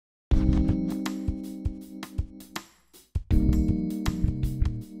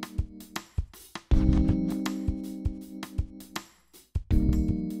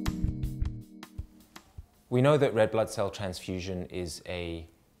We know that red blood cell transfusion is a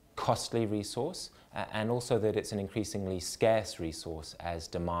costly resource and also that it's an increasingly scarce resource as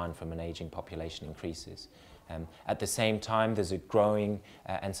demand from an aging population increases. At the same time, there's a growing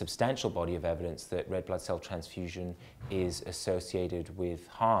and substantial body of evidence that red blood cell transfusion is associated with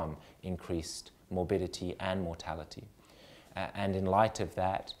harm, increased morbidity and mortality. And in light of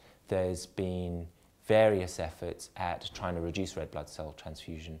that, there's been various efforts at trying to reduce red blood cell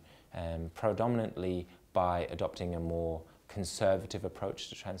transfusion, predominantly by adopting a more conservative approach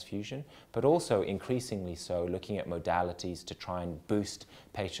to transfusion, but also increasingly so looking at modalities to try and boost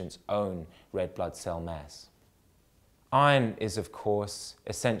patients' own red blood cell mass. Iron is, of course,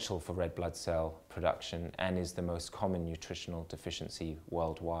 essential for red blood cell production and is the most common nutritional deficiency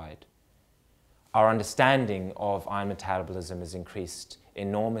worldwide. Our understanding of iron metabolism has increased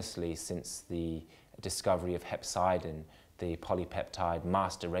enormously since the discovery of hepcidin, the polypeptide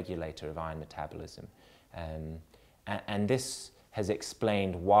master regulator of iron metabolism. And this has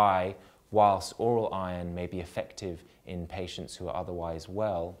explained why, whilst oral iron may be effective in patients who are otherwise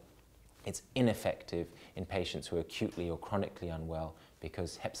well, it's ineffective in patients who are acutely or chronically unwell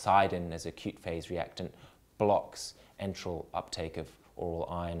because hepcidin as acute phase reactant blocks enteral uptake of oral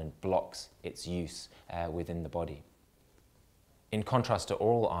iron and blocks its use within the body. In contrast to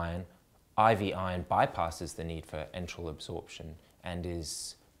oral iron, IV iron bypasses the need for enteral absorption and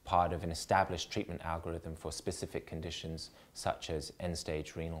is part of an established treatment algorithm for specific conditions such as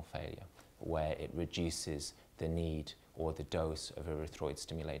end-stage renal failure, where it reduces the need or the dose of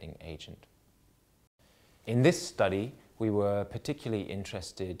erythroid-stimulating agent. In this study, we were particularly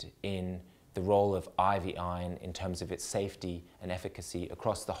interested in the role of IV iron in terms of its safety and efficacy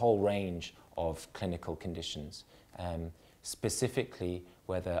across the whole range of clinical conditions. Specifically,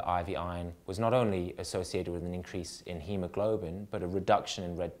 whether IV iron was not only associated with an increase in haemoglobin, but a reduction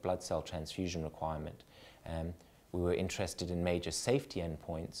in red blood cell transfusion requirement. We were interested in major safety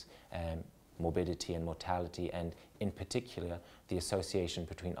endpoints, morbidity and mortality, and in particular, the association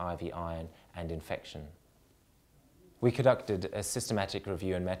between IV iron and infection. We conducted a systematic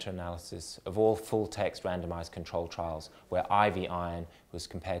review and meta-analysis of all full-text randomised control trials where IV iron was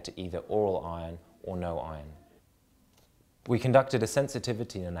compared to either oral iron or no iron. We conducted a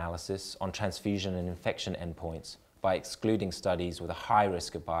sensitivity analysis on transfusion and infection endpoints by excluding studies with a high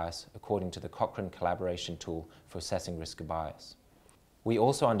risk of bias according to the Cochrane collaboration tool for assessing risk of bias. We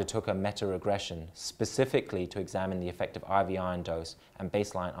also undertook a meta-regression specifically to examine the effect of IV iron dose and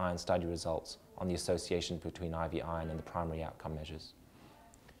baseline iron study results on the association between IV iron and the primary outcome measures.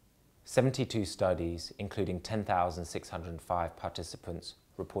 72 studies, including 10,605 participants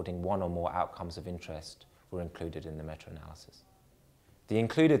reporting one or more outcomes of interest, were included in the meta-analysis. The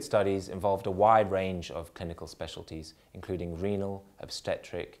included studies involved a wide range of clinical specialties, including renal,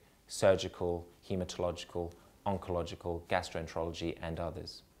 obstetric, surgical, hematological, oncological, gastroenterology, and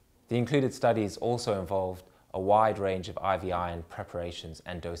others. The included studies also involved a wide range of IV iron preparations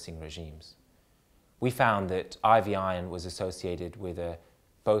and dosing regimes. We found that IV iron was associated with a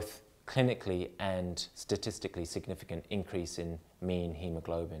both clinically and statistically significant increase in mean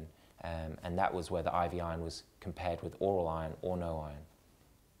haemoglobin, and that was whether IV iron was compared with oral iron or no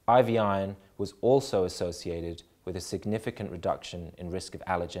iron. IV iron was also associated with a significant reduction in risk of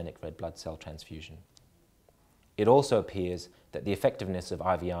allogeneic red blood cell transfusion. It also appears that the effectiveness of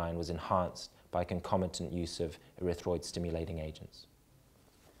IV iron was enhanced by concomitant use of erythroid-stimulating agents.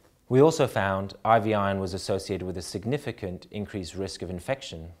 We also found IV iron was associated with a significant increased risk of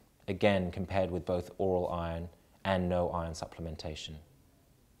infection, again compared with both oral iron and no iron supplementation.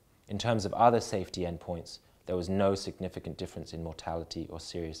 In terms of other safety endpoints, there was no significant difference in mortality or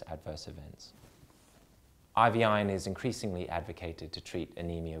serious adverse events. IV iron is increasingly advocated to treat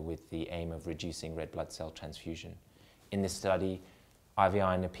anemia with the aim of reducing red blood cell transfusion. In this study, IV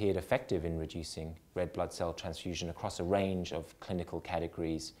iron appeared effective in reducing red blood cell transfusion across a range of clinical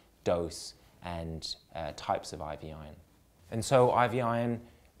categories, dose, and types of IV iron. And so IV iron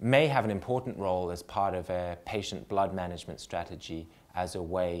may have an important role as part of a patient blood management strategy as a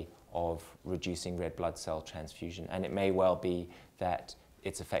way of reducing red blood cell transfusion, and it may well be that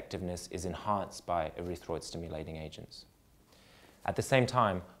its effectiveness is enhanced by erythroid-stimulating agents. At the same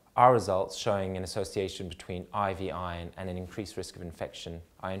time, our results showing an association between IV iron and an increased risk of infection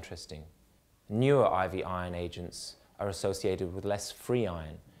are interesting. Newer IV iron agents are associated with less free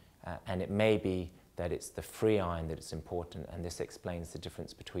iron, and it may be that it's the free iron that is important, and this explains the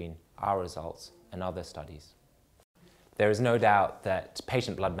difference between our results and other studies. There is no doubt that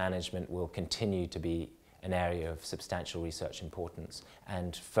patient blood management will continue to be an area of substantial research importance,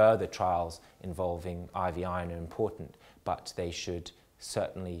 and further trials involving IV iron are important, but they should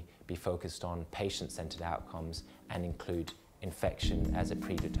certainly be focused on patient-centered outcomes and include infection as a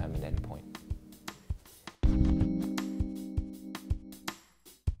predetermined endpoint.